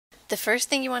The first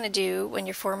thing you want to do when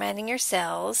you're formatting your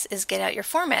cells is get out your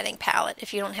formatting palette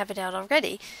if you don't have it out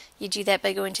already. You do that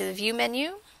by going to the View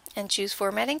menu and choose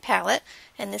Formatting Palette,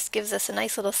 and this gives us a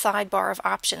nice little sidebar of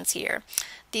options here.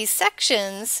 These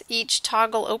sections each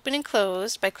toggle open and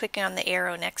closed by clicking on the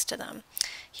arrow next to them.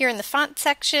 Here in the font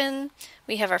section,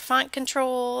 we have our font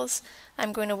controls.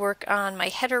 I'm going to work on my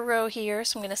header row here,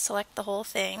 so I'm going to select the whole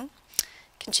thing.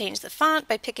 You can change the font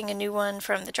by picking a new one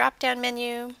from the drop-down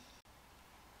menu.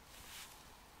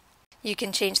 You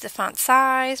can change the font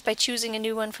size by choosing a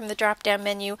new one from the drop-down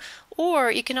menu,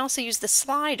 or you can also use the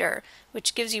slider,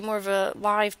 which gives you more of a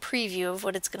live preview of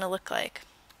what it's going to look like.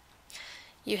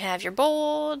 You have your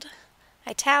bold,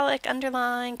 italic,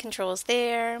 underline, controls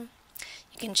there.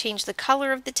 You can change the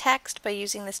color of the text by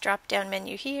using this drop-down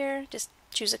menu here. Just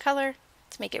choose a color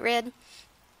to make it red.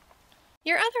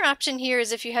 Your other option here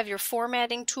is if you have your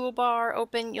formatting toolbar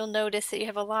open, you'll notice that you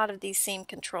have a lot of these same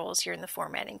controls here in the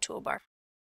formatting toolbar.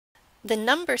 The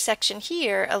number section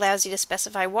here allows you to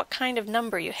specify what kind of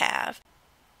number you have.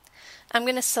 I'm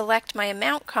going to select my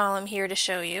amount column here to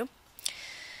show you.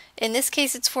 In this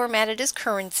case it's formatted as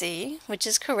currency, which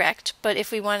is correct, but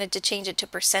if we wanted to change it to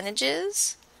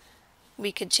percentages,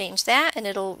 we could change that and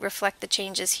it'll reflect the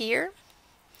changes here.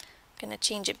 I'm going to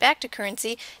change it back to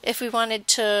currency. If we wanted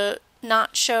to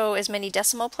not show as many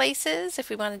decimal places,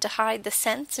 if we wanted to hide the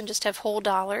cents and just have whole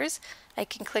dollars, I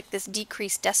can click this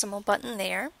decrease decimal button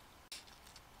there.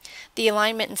 The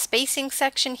alignment and spacing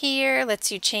section here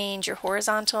lets you change your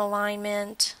horizontal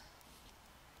alignment,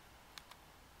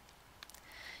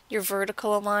 your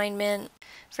vertical alignment.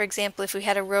 For example, if we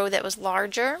had a row that was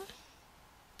larger,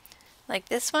 like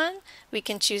this one, we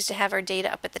can choose to have our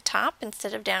data up at the top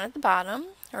instead of down at the bottom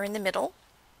or in the middle.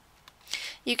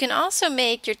 You can also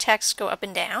make your text go up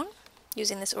and down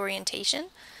using this orientation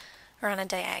or on a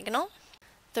diagonal.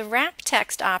 The wrap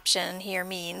text option here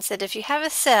means that if you have a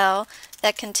cell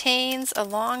that contains a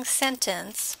long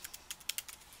sentence,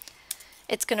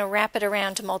 it's going to wrap it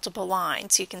around to multiple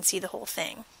lines so you can see the whole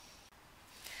thing.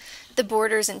 The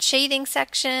borders and shading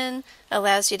section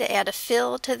allows you to add a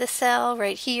fill to the cell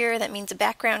right here. That means a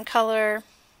background color,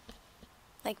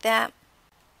 like that.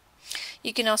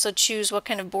 You can also choose what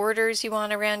kind of borders you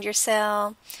want around your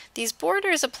cell. These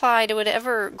borders apply to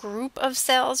whatever group of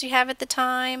cells you have at the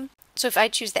time. So if I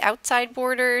choose the outside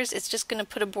borders, it's just going to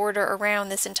put a border around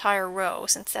this entire row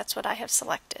since that's what I have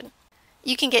selected.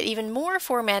 You can get even more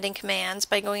formatting commands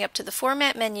by going up to the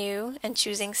Format menu and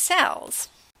choosing Cells.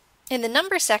 In the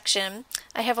number section,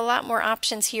 I have a lot more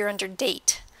options here under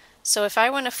Date. So if I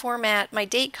want to format my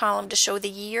date column to show the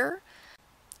year,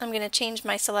 I'm going to change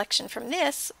my selection from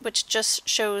this, which just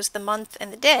shows the month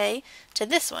and the day, to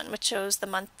this one, which shows the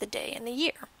month, the day, and the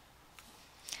year.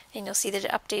 And you'll see that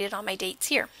it updated all my dates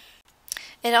here.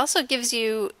 It also gives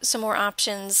you some more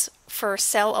options for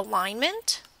cell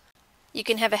alignment. You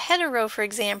can have a header row, for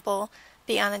example,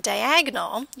 be on a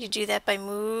diagonal. You do that by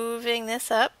moving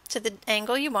this up to the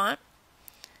angle you want,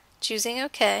 choosing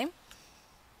OK.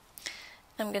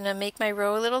 I'm going to make my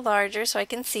row a little larger so I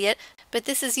can see it, but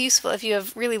this is useful if you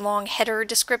have really long header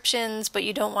descriptions but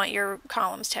you don't want your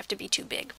columns to have to be too big.